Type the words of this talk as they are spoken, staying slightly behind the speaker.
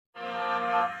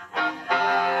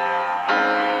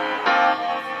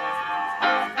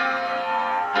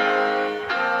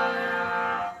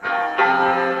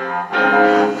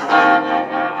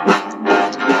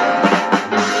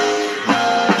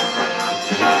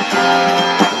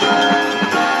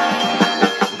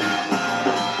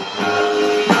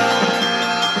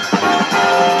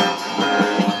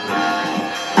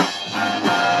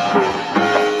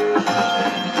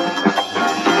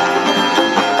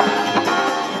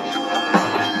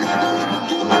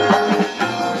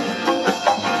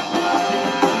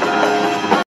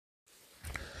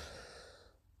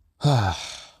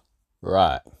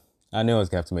Right. I knew I was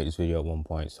going to have to make this video at one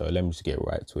point, so let me just get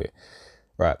right to it.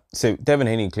 Right. So Devin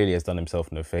Haney clearly has done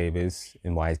himself no favors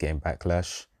in why he's getting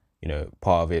backlash. You know,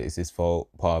 part of it is his fault,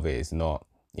 part of it is not.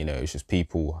 You know, it's just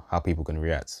people, how people can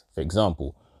react. For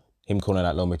example, him calling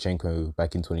out Lomachenko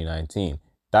back in 2019.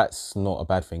 That's not a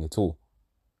bad thing at all,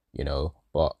 you know,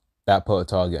 but that put a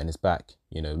target on his back.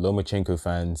 You know, Lomachenko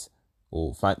fans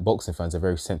or boxing fans are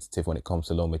very sensitive when it comes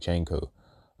to Lomachenko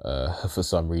for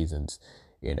some reasons,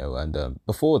 you know, and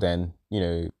before then, you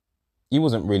know, he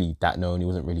wasn't really that known. He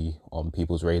wasn't really on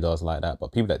people's radars like that.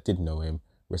 But people that did know him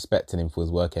respected him for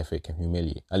his work ethic and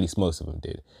humility. At least most of them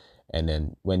did. And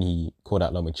then when he called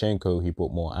out Lomachenko, he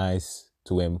brought more eyes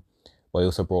to him. But he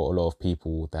also brought a lot of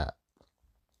people that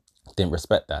didn't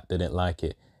respect that. They didn't like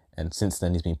it. And since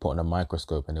then, he's been put on a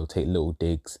microscope and they'll take little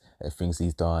digs at things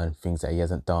he's done, things that he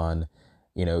hasn't done.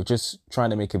 You know, just trying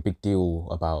to make a big deal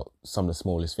about some of the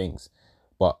smallest things.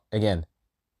 But again,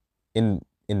 in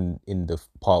the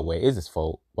part where it is his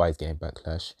fault, why he's getting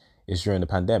backlash, is during the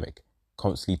pandemic,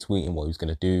 constantly tweeting what he was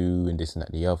going to do and this and that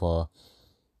and the other,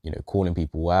 you know, calling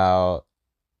people out.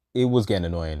 It was getting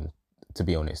annoying, to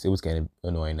be honest. It was getting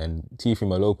annoying. And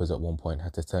Teofimo Lopez at one point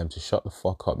had to tell him to shut the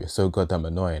fuck up. You're so goddamn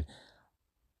annoying.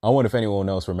 I wonder if anyone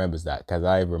else remembers that, because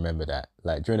I remember that.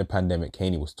 Like, during the pandemic,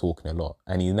 Haney was talking a lot,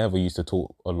 and he never used to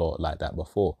talk a lot like that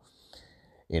before,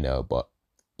 you know, but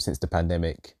since the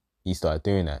pandemic, he started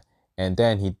doing that. And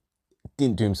then he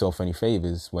didn't do himself any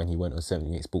favors when he went on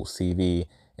 78 Sports TV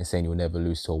and saying he'll never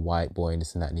lose to a white boy and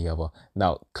this and that and the other.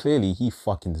 Now, clearly, he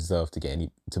fucking deserved to get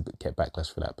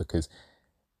backlash for that, because,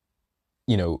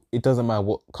 you know, it doesn't matter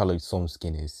what color someone's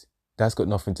skin is. That's got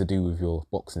nothing to do with your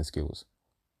boxing skills.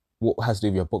 What has to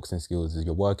do with your boxing skills is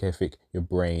your work ethic, your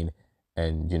brain,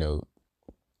 and, you know,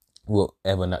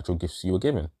 whatever natural gifts you were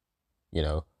given. You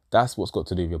know, that's what's got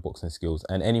to do with your boxing skills.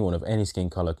 And anyone of any skin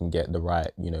color can get the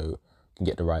right, you know, can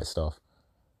get the right stuff.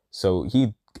 So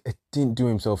he didn't do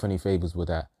himself any favors with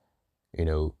that. You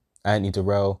know, Anthony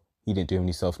Durrell, he didn't do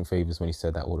himself any favors when he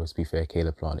said that, although to be fair,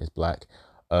 Caleb Plant is black.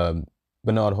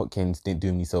 Bernard Hopkins didn't do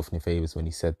himself any favors when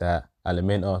he said that.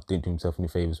 Alimenta didn't do himself any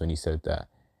favors when he said that.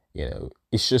 You know,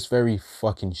 it's just very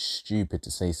fucking stupid to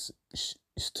say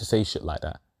shit like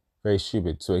that. Very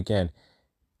stupid. So again,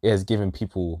 it has given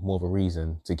people more of a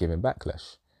reason to give him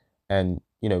backlash. And,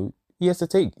 you know, he has to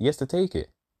take it. He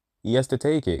has to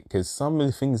take it, because some of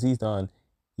the things he's done,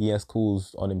 he has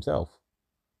caused on himself,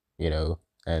 you know,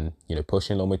 and, you know,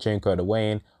 pushing Lomachenko at the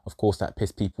weigh-in, of course, that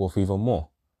pissed people off even more,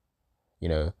 you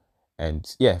know,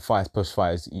 and yeah, push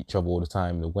fighters each other all the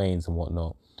time, the weigh-ins and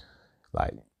whatnot,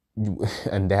 like,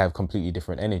 and they have completely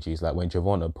different energies. Like when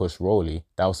Gervonta pushed Rolly,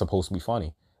 that was supposed to be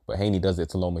funny. But Haney does it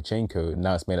to Lomachenko, and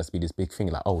now it's made us be this big thing.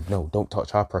 Like, oh no, don't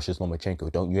touch our precious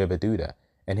Lomachenko. Don't you ever do that.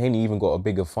 And Haney even got a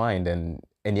bigger fine than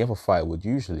any other fighter would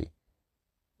usually,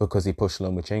 because he pushed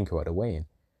Lomachenko at the weigh-in.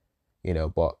 You know,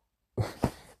 but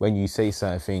when you say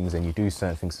certain things and you do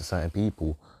certain things to certain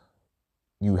people,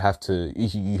 you have to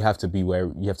be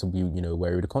wary. You have to be, you know,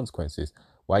 wary of the consequences.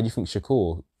 Why do you think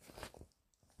Shakur,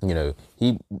 you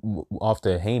know,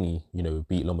 after Haney, you know,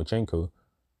 beat Lomachenko,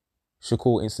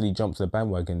 Shakur instantly jumped to the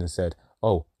bandwagon and said,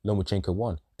 oh, Lomachenko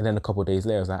won. And then a couple of days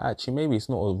later, I was like, actually, maybe it's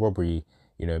not a robbery.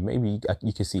 You know, maybe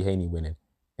you could see Haney winning.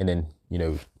 And then, you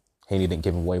know, Haney didn't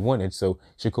give him what he wanted. So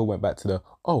Shakur went back to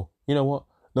oh, you know what?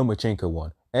 Lomachenko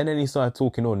won. And then he started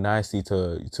talking all nicely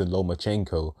to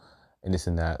Lomachenko and this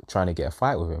and that, trying to get a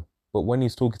fight with him. But when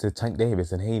he's talking to Tank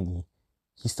Davis and Haney,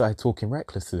 he started talking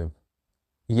reckless to them.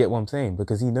 You get what I'm saying?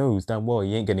 Because he knows damn well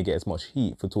he ain't going to get as much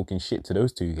heat for talking shit to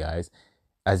those two guys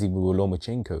as he would with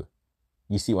Lomachenko.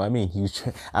 You see what I mean? He was,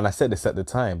 and I said this at the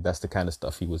time, that's the kind of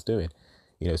stuff he was doing.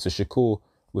 You know, so Shakur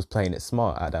was playing it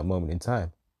smart at that moment in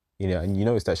time. You know, and you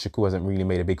notice that Shakur hasn't really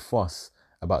made a big fuss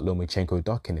about Lomachenko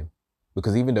ducking him.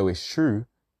 Because even though it's true,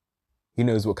 he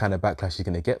knows what kind of backlash he's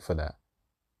going to get for that.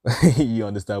 You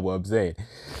understand what I'm saying?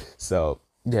 So,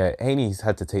 yeah, Haney's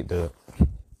had to take the,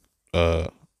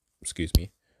 excuse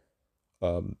me,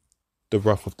 the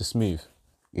rough with the smooth.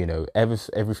 You know,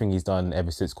 everything he's done ever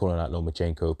since calling out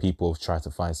Lomachenko, people have tried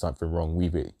to find something wrong.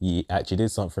 He actually did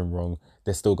something wrong.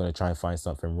 They're still going to try and find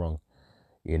something wrong.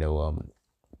 You know,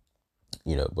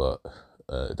 but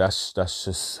that's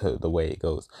just the way it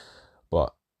goes.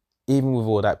 But even with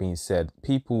all that being said,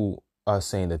 people are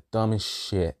saying the dumbest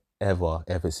shit ever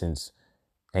since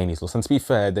Haney's lost. And to be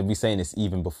fair, they'll be saying this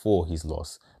even before he's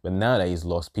lost. But now that he's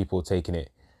lost, people are taking it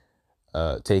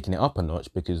up a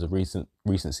notch because of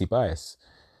recency bias.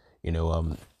 You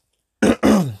know,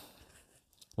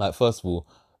 like first of all,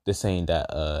 they're saying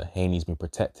that Haney's been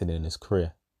protected in his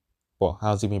career. Well,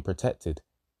 how's he been protected?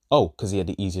 Oh, because he had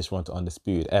the easiest run to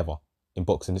undisputed ever in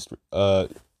boxing history.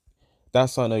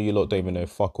 That's I know you lot don't even know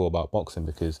fuck all about boxing,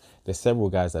 because there's several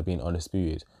guys that have been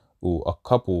undisputed, or a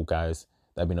couple guys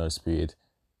that have been undisputed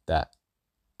that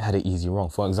had an easy run.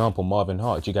 For example, Marvin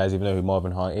Hart. Do you guys even know who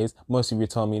Marvin Hart is? Most of you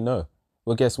tell me no.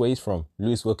 Well, guess where he's from?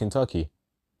 Louisville, Kentucky.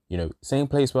 You know, same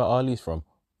place where Ali's from.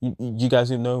 You guys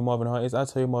who know who Marvin Hart is? I'll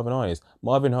tell you who Marvin Hart is.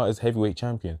 Marvin Hart is heavyweight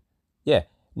champion. Yeah,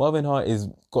 Marvin Hart is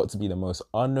got to be the most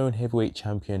unknown heavyweight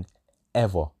champion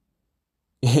ever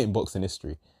in boxing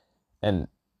history. And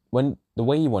when the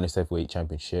way he won his heavyweight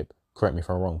championship, correct me if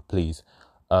I'm wrong, please,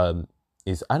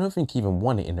 is I don't think he even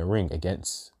won it in the ring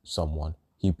against someone.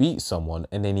 He beat someone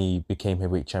and then he became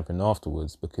heavyweight champion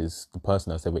afterwards because the person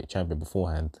that was heavyweight champion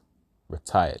beforehand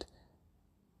retired.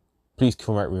 Please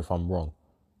correct me if I'm wrong,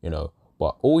 you know.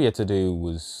 But all he had to do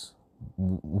was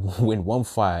win one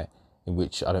fight in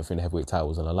which I don't think the heavyweight title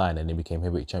was on the line, and then became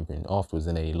heavyweight champion afterwards,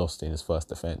 and then he lost in his first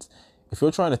defense. If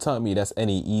you're trying to tell me that's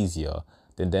any easier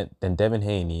than Devin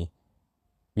Haney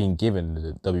being given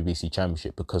the WBC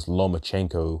championship because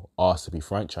Lomachenko asked to be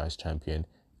franchise champion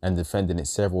and defending it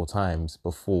several times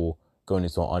before going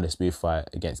into an undisputed fight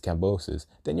against Kambosos,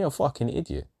 then you're a fucking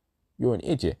idiot. You're an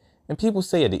idiot. And people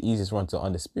say the easiest run to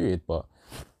undisputed, but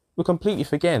we're completely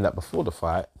forgetting that before the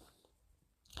fight,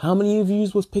 how many of you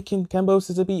was picking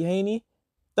Kambosos to beat Haney?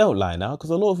 Don't lie now, because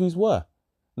a lot of you were.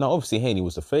 Now, obviously, Haney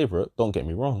was the favourite, don't get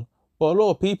me wrong, but a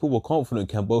lot of people were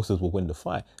confident Kambosos would win the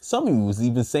fight. Some of you was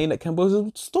even saying that Kambosos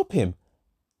would stop him.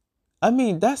 I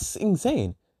mean, that's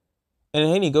insane. And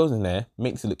Haney goes in there,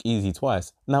 makes it look easy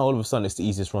twice. Now, all of a sudden, it's the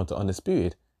easiest run to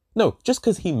undisputed. No, just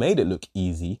because he made it look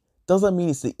easy doesn't mean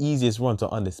it's the easiest run to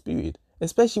undisputed.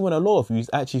 Especially when a lot of you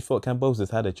actually thought Kambosos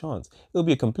had a chance. It'll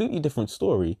be a completely different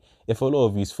story if a lot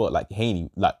of you thought like Haney,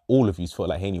 like all of you thought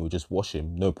like Haney would just wash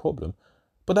him, no problem.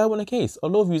 But that wasn't the case. A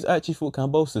lot of you actually thought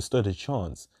Kambosos stood a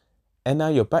chance. And now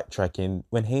you're backtracking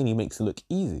when Haney makes it look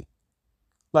easy.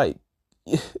 Like,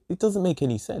 it doesn't make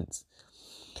any sense.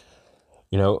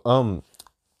 You know,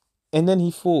 and then he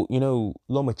fought, you know,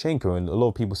 Lomachenko, and a lot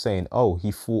of people saying, oh,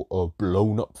 he fought a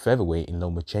blown up featherweight in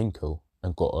Lomachenko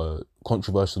and got a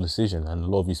controversial decision, and a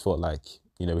lot of you thought like,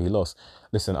 you know, he lost.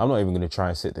 Listen, I'm not even going to try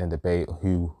and sit there and debate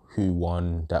who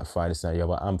won that fight, this and that,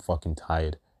 but I'm fucking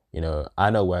tired. You know, I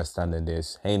know where I stand in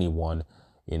this. Haney won.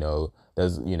 You know,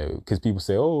 there's, you know, because people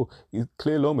say, oh, it's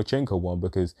clear Lomachenko won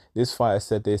because this fighter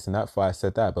said this and that fighter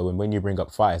said that. But when you bring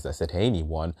up fighters that said Haney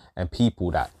won and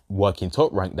people that work in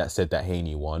top rank that said that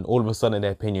Haney won, all of a sudden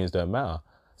their opinions don't matter.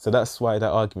 So that's why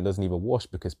that argument doesn't even wash,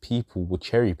 because people will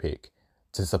cherry pick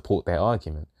to support their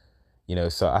argument. You know,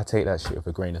 so I take that shit with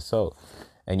a grain of salt.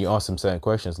 And you ask them certain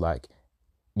questions like,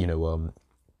 you know,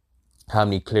 how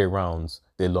many clear rounds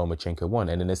did Lomachenko won?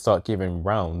 And then they start giving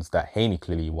rounds that Haney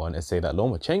clearly won and say that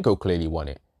Lomachenko clearly won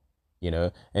it, you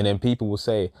know? And then people will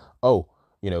say, oh,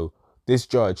 you know, this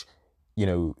judge, you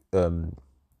know,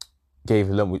 gave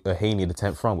Haney the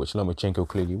 10th round, which Lomachenko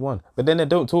clearly won. But then they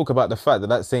don't talk about the fact that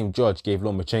that same judge gave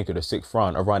Lomachenko the 6th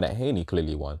round, a round that Haney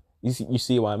clearly won. You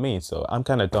see what I mean? So I'm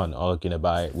kind of done arguing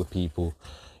about it with people.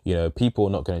 You know, people are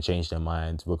not going to change their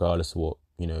minds regardless of what,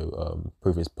 you know,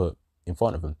 proof is put in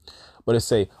front of them. But they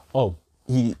say, oh,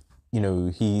 he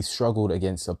struggled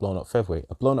against a blown up featherweight.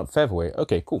 A blown up featherweight?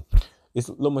 Okay, cool.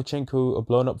 Is Lomachenko a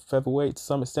blown up featherweight to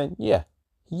some extent? Yeah,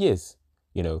 he is,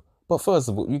 you know. But first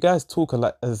of all, you guys talk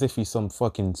like as if he's some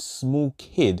fucking small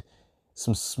kid,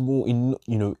 some small,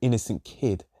 you know, innocent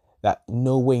kid that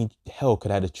no way in hell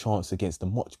could have had a chance against a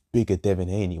much bigger Devin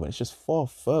Haney, when it's just far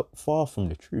from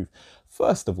the truth.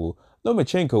 First of all,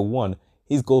 Lomachenko won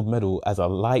his gold medal as a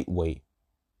lightweight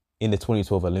in the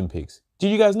 2012 Olympics. Did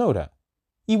you guys know that?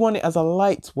 He won it as a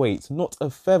lightweight, not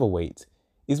a featherweight.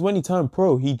 Is when he turned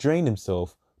pro, he drained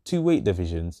himself 2 weight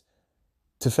divisions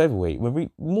to featherweight. When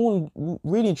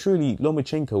really and truly,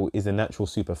 Lomachenko is a natural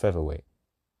super featherweight,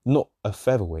 not a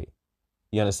featherweight.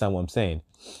 You understand what I'm saying?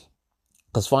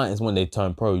 Because fighters, when they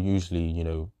turn pro, usually, you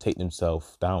know, take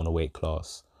themselves down a weight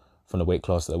class from the weight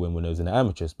class that when those in the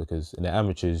amateurs, because in the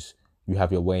amateurs, you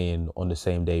have your weigh-in on the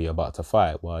same day you're about to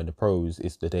fight, while in the pros,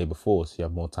 it's the day before, so you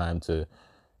have more time to,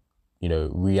 you know,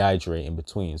 rehydrate in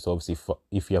between. So obviously,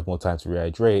 if you have more time to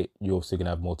rehydrate, you're obviously going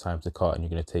to have more time to cut and you're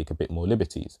going to take a bit more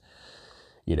liberties,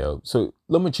 you know. So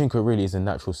Lomachenko really is a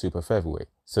natural super featherweight.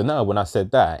 So now when I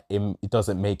said that, it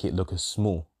doesn't make it look as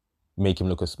small, make him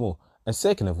look as small. And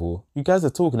second of all, you guys are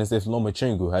talking as if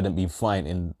Lomachenko hadn't been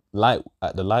fighting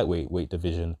at the lightweight weight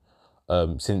division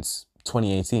since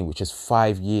 2018, which is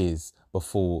 5 years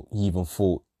before he even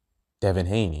fought Devin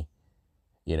Haney,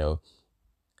 you know.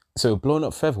 So blown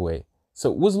up featherweight.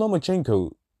 So was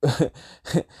Lomachenko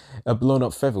a blown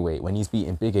up featherweight when he's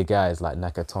beating bigger guys like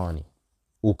Nakatani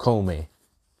or Kome?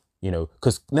 You know,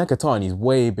 because Nakatani is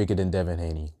way bigger than Devin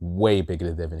Haney, way bigger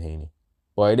than Devin Haney.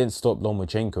 But it didn't stop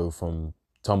Lomachenko from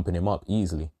thumping him up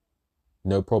easily.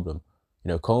 No problem. You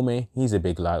know, Kome, he's a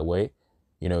big lightweight.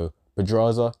 You know,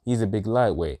 Pedraza, he's a big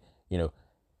lightweight. You know,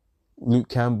 Luke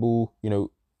Campbell, you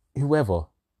know, whoever.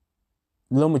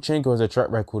 Lomachenko has a track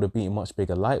record of beating much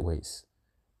bigger lightweights.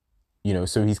 You know,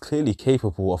 so he's clearly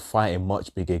capable of fighting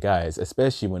much bigger guys,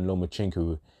 especially when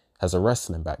Lomachenko has a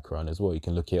wrestling background as well. You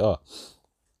can look it up.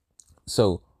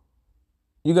 So,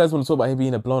 you guys want to talk about him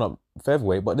being a blown-up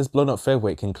featherweight, but this blown-up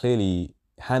featherweight can clearly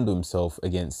handle himself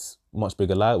against much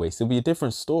bigger lightweights. It'll be a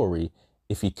different story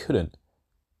if he couldn't,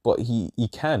 but he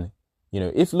can. You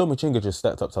know, if Lomachenko just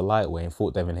stepped up to lightweight and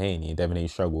fought Devin Haney and Devin Haney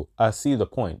struggled, I see the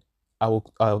point. I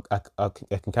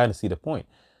can kind of see the point.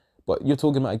 But you're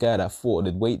talking about a guy that fought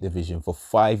in the weight division for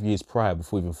 5 years prior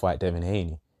before even fight Devin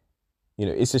Haney. You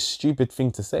know, it's a stupid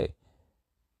thing to say.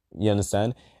 You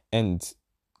understand? And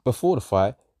before the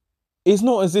fight, it's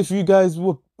not as if you guys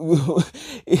were...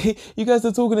 you guys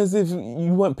are talking as if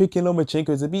you weren't picking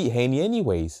Lomachenko to beat Haney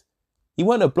anyways. He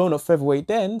wasn't a blown-up featherweight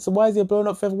then, so why is he a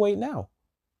blown-up featherweight now?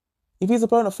 If he's a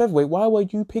blown-up featherweight, why were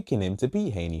you picking him to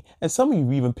beat Haney? And some of you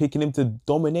were even picking him to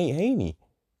dominate Haney,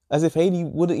 as if Haney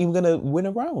wasn't even going to win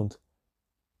a round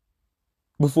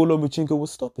before Lomachenko would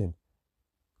stop him.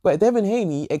 But Devin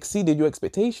Haney exceeded your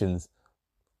expectations.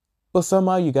 But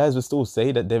somehow you guys would still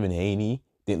say that Devin Haney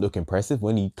didn't look impressive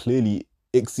when he clearly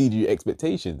exceeded your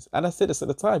expectations. And I said this at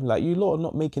the time, like, you lot are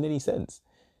not making any sense.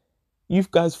 You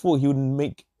guys thought he would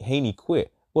make Haney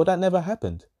quit. Well, that never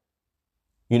happened.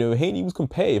 You know, Haney was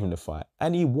competitive in the fight,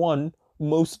 and he won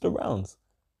most of the rounds.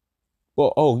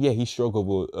 But, oh yeah, he struggled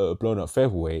with a blown-up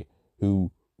featherweight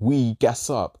who we gas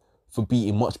up for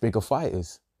beating much bigger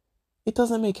fighters. It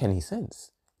doesn't make any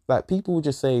sense. Like, people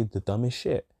just say the dumbest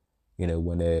shit, you know,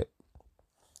 when they're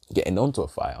getting onto a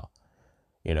fighter,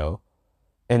 you know.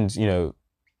 And, you know,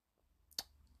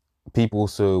 people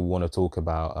also want to talk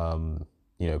about,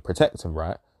 you know, protect him,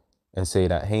 right? And say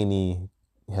that Haney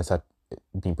has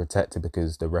been protected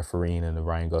because the refereeing and the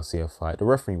Ryan Garcia fight, the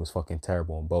refereeing was fucking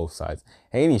terrible on both sides.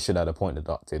 Haney should have had a point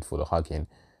deducted for the hugging,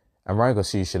 and Ryan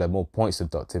Garcia should have more points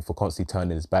deducted for constantly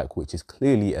turning his back, which is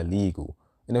clearly illegal.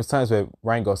 And there was times where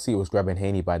Ryan Garcia was grabbing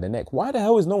Haney by the neck. Why the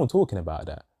hell is no one talking about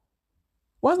that?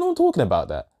 Why is no one talking about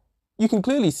that? You can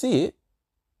clearly see it.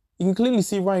 You can clearly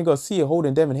see Ryan Garcia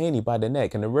holding Devin Haney by the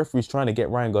neck, and the referee's trying to get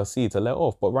Ryan Garcia to let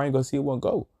off, but Ryan Garcia won't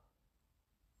go.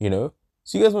 You know?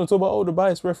 So you guys want to talk about, oh, the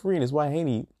biased refereeing is why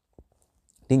Haney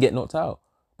didn't get knocked out.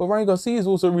 But Ryan Garcia is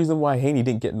also the reason why Haney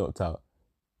didn't get knocked out.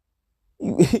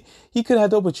 He could have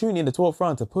had the opportunity in the 12th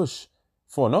round to push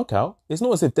for a knockout. It's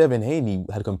not as if Devin Haney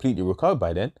had completely recovered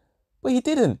by then. But he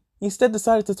didn't. He instead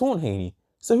decided to taunt Haney.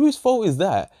 So whose fault is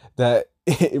that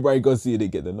Ryan Garcia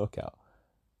didn't get the knockout?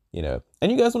 You know?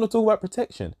 And you guys want to talk about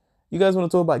protection. You guys want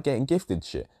to talk about getting gifted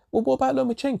shit. Well, what about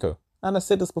Lomachenko? And I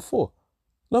said this before.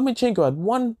 Lomachenko had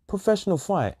one professional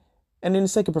fight, and in the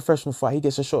second professional fight, he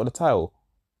gets a shot at the title.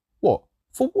 What?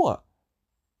 For what?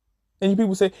 And you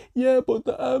people say, yeah, but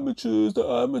the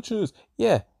amateurs.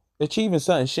 Yeah, achieving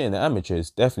certain shit in the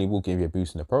amateurs definitely will give you a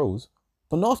boost in the pros,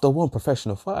 but not after one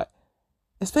professional fight.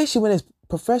 Especially when there's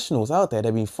professionals out there that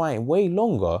have been fighting way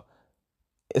longer,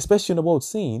 especially in the world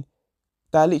scene,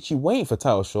 that are literally waiting for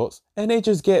title shots, and they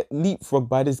just get leapfrogged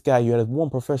by this guy who had one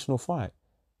professional fight.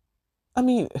 I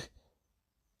mean,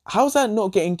 how's that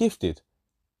not getting gifted?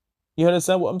 You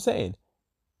understand what I'm saying?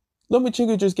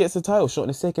 Lomachenko just gets a title shot in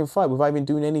the second fight without even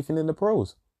doing anything in the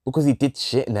pros. Because he did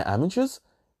shit in the amateurs?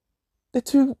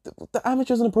 The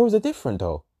amateurs and the pros are different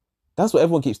though. That's what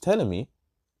everyone keeps telling me.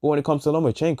 But when it comes to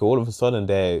Lomachenko, all of a sudden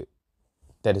they're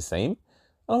the same.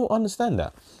 I don't understand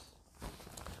that.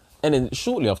 And then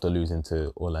shortly after losing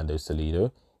to Orlando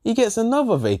Salido, he gets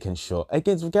another vacant shot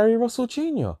against Gary Russell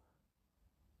Jr.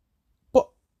 But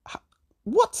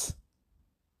what?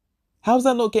 How's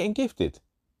that not getting gifted?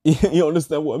 You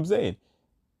understand what I'm saying?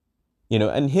 You know,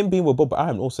 and him being with Bob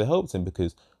Arum also helped him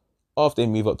because after he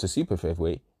moved up to super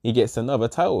featherweight, he gets another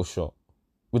title shot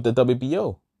with the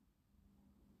WBO.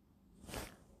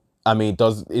 I mean,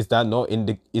 is that not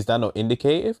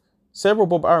indicative? Several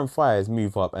Bob Arum fighters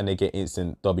move up and they get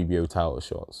instant WBO title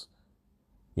shots.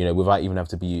 You know, without even having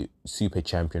to be super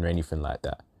champion or anything like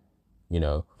that. You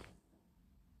know,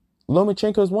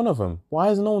 Lomachenko is one of them. Why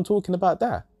is no one talking about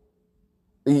that?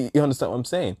 You understand what I'm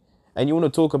saying? And you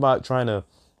want to talk about trying to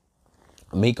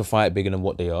make a fight bigger than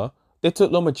what they are. They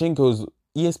took Lomachenko's,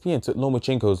 ESPN took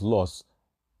Lomachenko's loss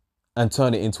and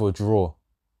turned it into a draw.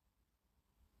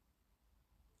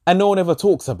 And no one ever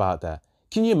talks about that.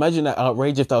 Can you imagine that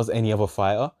outrage if that was any other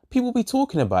fighter? People be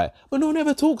talking about it, but no one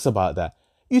ever talks about that.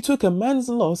 You took a man's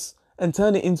loss and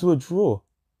turned it into a draw.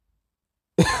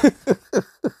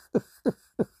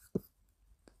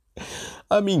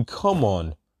 I mean, come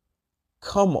on.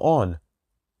 Come on.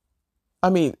 I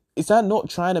mean, is that not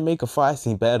trying to make a fight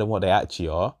scene better than what they actually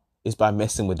are? Is by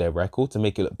messing with their record to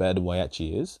make it look better than what it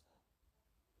actually is?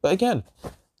 But again,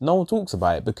 no one talks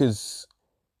about it because,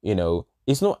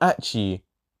 it's not actually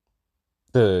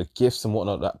the gifts and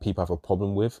whatnot that people have a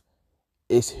problem with.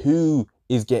 It's who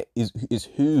is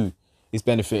who is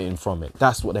benefiting from it.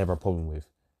 That's what they have a problem with.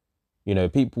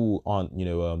 People aren't,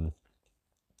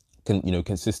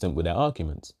 consistent with their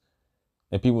arguments.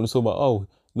 And people want to talk about, oh,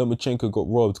 Lomachenko got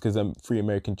robbed because three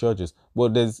American judges.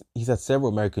 Well, he's had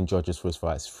several American judges for his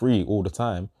fights, 3 all the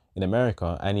time in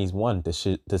America, and he's won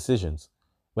decisions.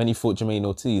 When he fought Jermaine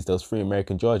Ortiz, there was 3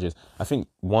 American judges. I think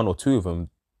 1 or 2 of them,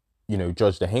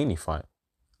 judged the Haney fight.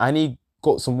 And he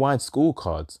got some wide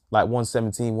scorecards, like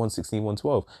 117, 116,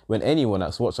 112. When anyone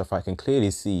that's watched that fight can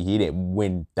clearly see he didn't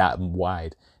win that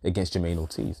wide against Jermaine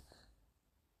Ortiz.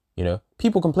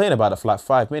 People complain about it for like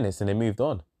 5 minutes and they moved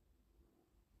on.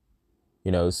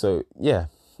 So yeah,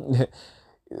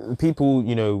 people,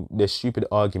 their stupid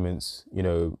arguments,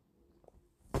 to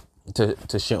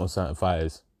shit on certain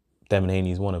fighters. Devin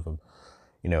Haney is one of them.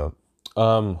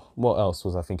 What else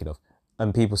was I thinking of?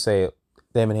 And people say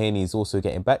Devin Haney is also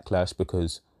getting backlash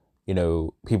because,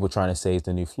 people trying to say he's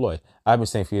the new Floyd. I've been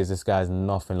saying for years, this guy's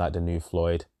nothing like the new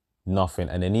Floyd. Nothing.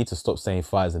 And they need to stop saying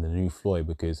fighters are the new Floyd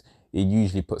because it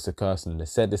usually puts a curse on them. They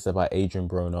said this about Adrian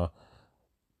Broner.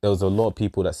 There was a lot of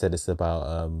people that said this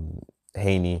about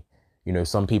Haney.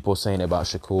 Some people saying it about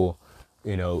Shakur.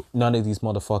 None of these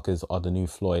motherfuckers are the new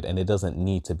Floyd, and it doesn't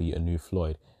need to be a new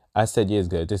Floyd. I said years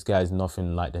ago, this guy's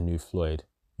nothing like the new Floyd,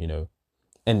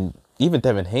 And even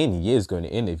Devin Haney, years ago in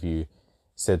an interview,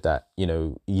 said that,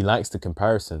 he likes the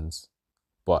comparisons,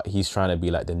 but he's trying to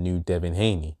be like the new Devin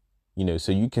Haney.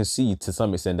 So you can see to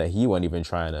some extent that he wasn't even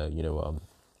trying to,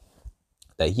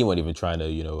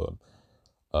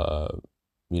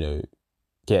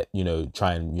 get,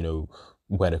 try and,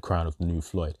 wear the crown of the new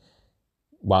Floyd.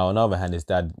 While on the other hand, his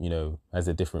dad, has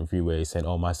a different view where he's saying,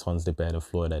 oh, my son's the better than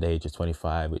Floyd at the age of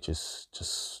 25, which is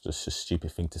just a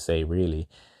stupid thing to say, really.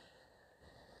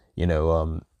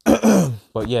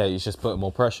 But yeah, it's just putting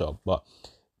more pressure. But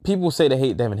people say they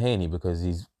hate Devin Haney because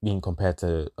he's being compared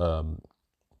to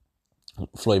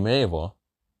Floyd Mayweather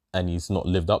and he's not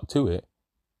lived up to it.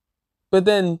 But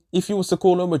then if you was to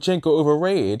call Lomachenko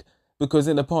overrated, because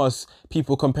in the past,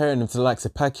 people comparing him to the likes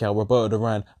of Pacquiao, Roberto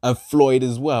Duran, and Floyd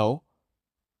as well,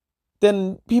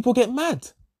 then people get mad.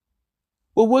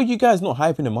 Well, were you guys not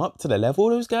hyping him up to the level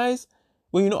of those guys?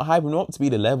 Were you not hyping him up to be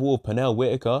the level of Pernell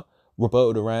Whitaker,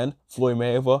 Roberto Duran, Floyd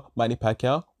Mayweather, Manny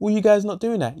Pacquiao? Were you guys not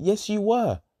doing that? Yes, you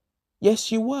were.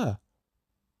 Yes, you were.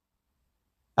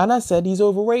 And I said he's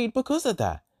overrated because of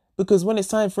that. Because when it's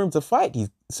time for him to fight these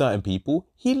certain people,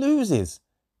 he loses.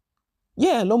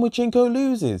 Yeah, Lomachenko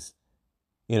loses.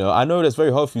 I know that's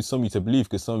very hard for some of you to believe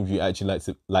because some of you actually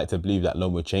like to believe that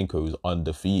Lomachenko is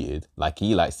undefeated, like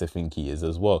he likes to think he is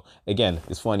as well. Again,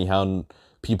 it's funny how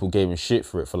people gave him shit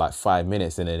for it for like 5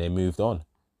 minutes and then they moved on.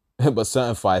 But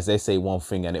certain fights, they say one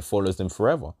thing and it follows them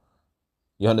forever.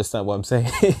 You understand what I'm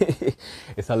saying?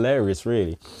 It's hilarious,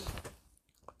 really.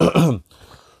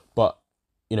 But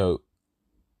you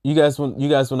guys want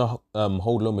to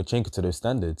hold Lomachenko to those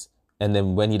standards. And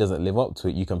then when he doesn't live up to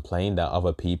it, you complain that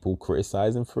other people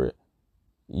criticize him for it.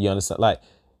 You understand? Like,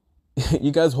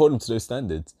 you guys hold him to those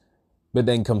standards, but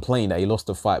then complain that he lost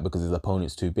the fight because his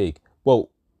opponent's too big. Well,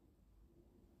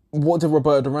 what did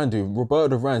Roberto Duran do?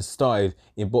 Roberto Duran started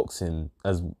in boxing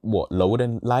as, lower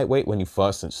than lightweight when he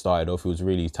first started off. He was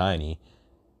really tiny.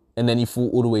 And then he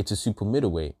fought all the way to super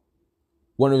middleweight.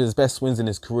 One of his best wins in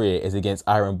his career is against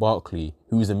Iron Barkley,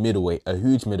 who's a middleweight, a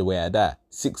huge middleweight at that,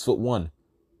 6'1".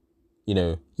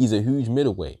 He's a huge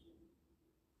middleweight.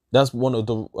 That's one of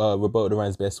the Roberto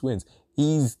Duran's best wins.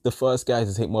 He's the first guy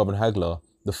to take Marvin Hagler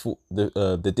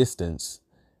the distance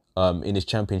in his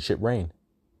championship reign.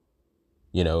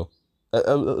 A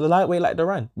lightweight like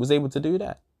Duran was able to do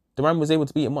that. Duran was able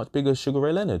to beat a much bigger Sugar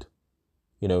Ray Leonard.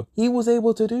 He was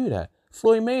able to do that.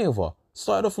 Floyd Mayweather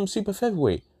started off from super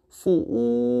featherweight, fought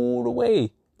all the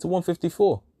way to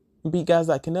 154 and beat guys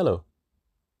like Canelo.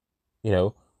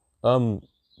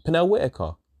 Pernell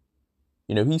Whitaker.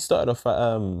 He started off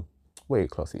at weight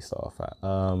class he started off at.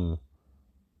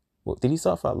 What did he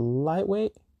start off at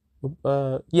lightweight?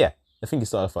 Yeah, I think he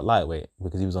started off at lightweight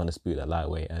because he was undisputed at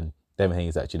lightweight, and Devin Haney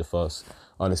is actually the first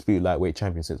undisputed lightweight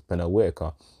champion since Pernell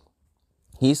Whitaker.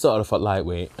 He started off at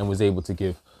lightweight and was able to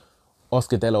give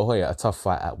Oscar De La Hoya a tough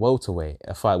fight at welterweight,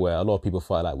 a fight where a lot of people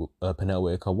thought like Pernell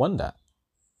Whitaker won that.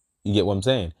 You get what I'm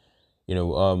saying? You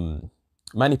know,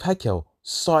 Manny Pacquiao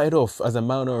started off as a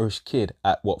malnourished kid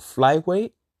at what,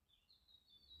 flyweight?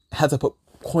 Had to put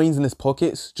coins in his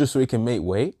pockets just so he can make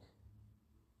weight.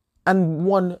 And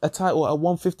won a title at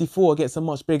 154 against a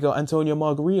much bigger Antonio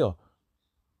Margarita.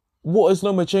 What has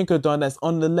Lomachenko done that's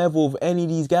on the level of any of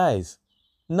these guys?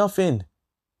 Nothing.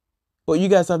 But you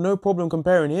guys have no problem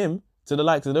comparing him to the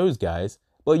likes of those guys,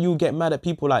 but you get mad at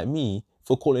people like me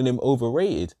for calling him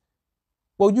overrated.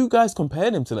 Well, you guys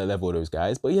compared him to the level of those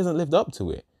guys, but he hasn't lived up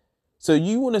to it. So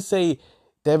you want to say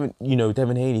Devin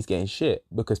Haney's getting shit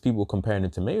because people are comparing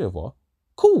him to Mayweather?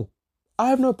 Cool. I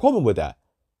have no problem with that.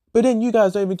 But then you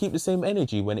guys don't even keep the same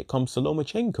energy when it comes to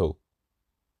Lomachenko.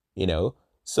 You know?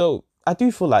 So I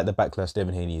do feel like the backlash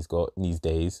Devin Haney's got these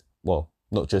days, well,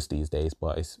 not just these days,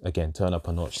 but it's, again, turned up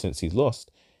a notch since he's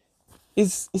lost,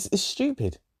 is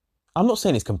stupid. I'm not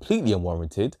saying it's completely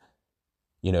unwarranted,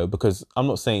 you know, because I'm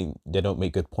not saying they don't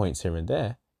make good points here and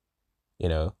there, you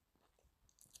know.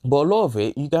 But a lot of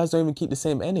it, you guys don't even keep the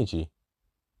same energy.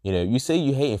 You know, you say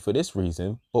you hate him for this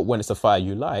reason, but when it's a fight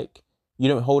you like, you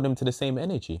don't hold him to the same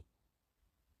energy.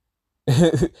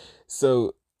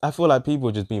 So I feel like people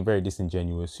are just being very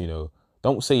disingenuous, you know.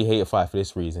 Don't say you hate a fight for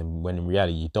this reason when in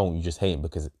reality you don't. You just hate them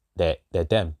because they're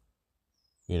them,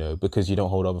 you know, because you don't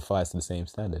hold other fights to the same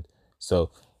standard. So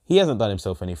he hasn't done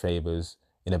himself any favors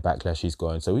in a backlash he's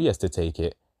gone, so he has to take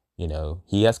it. You know,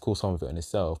 he has caused some of it on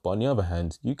himself. But on the other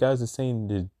hand, you guys are saying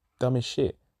the dumbest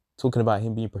shit, talking about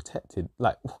him being protected.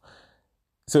 Like,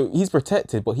 so he's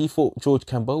protected, but he fought George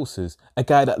Kambosos, a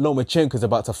guy that Lomachenko's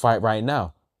about to fight right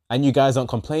now, and you guys aren't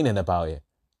complaining about it.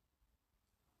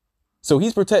 So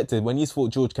he's protected when he's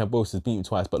fought George Kambosos, beat him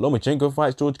twice, but Lomachenko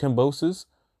fights George Kambosos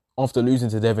after losing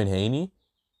to Devin Haney,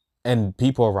 and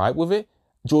people are right with it.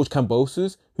 George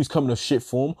Kambosos, who's coming off shit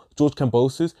form. George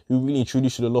Kambosos, who really and truly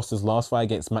should have lost his last fight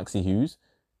against Maxi Hughes.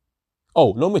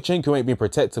 Oh, Lomachenko ain't been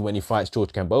protected when he fights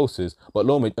George Kambosos, but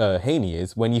Haney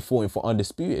is when he fought him for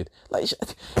undisputed. Like,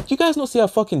 you guys not see how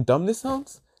fucking dumb this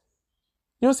sounds?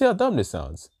 You don't see how dumb this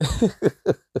sounds?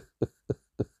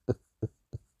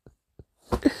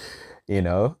 You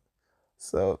know?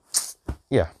 So,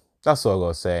 yeah, that's all I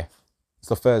gotta say.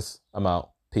 So first, I'm out.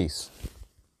 Peace.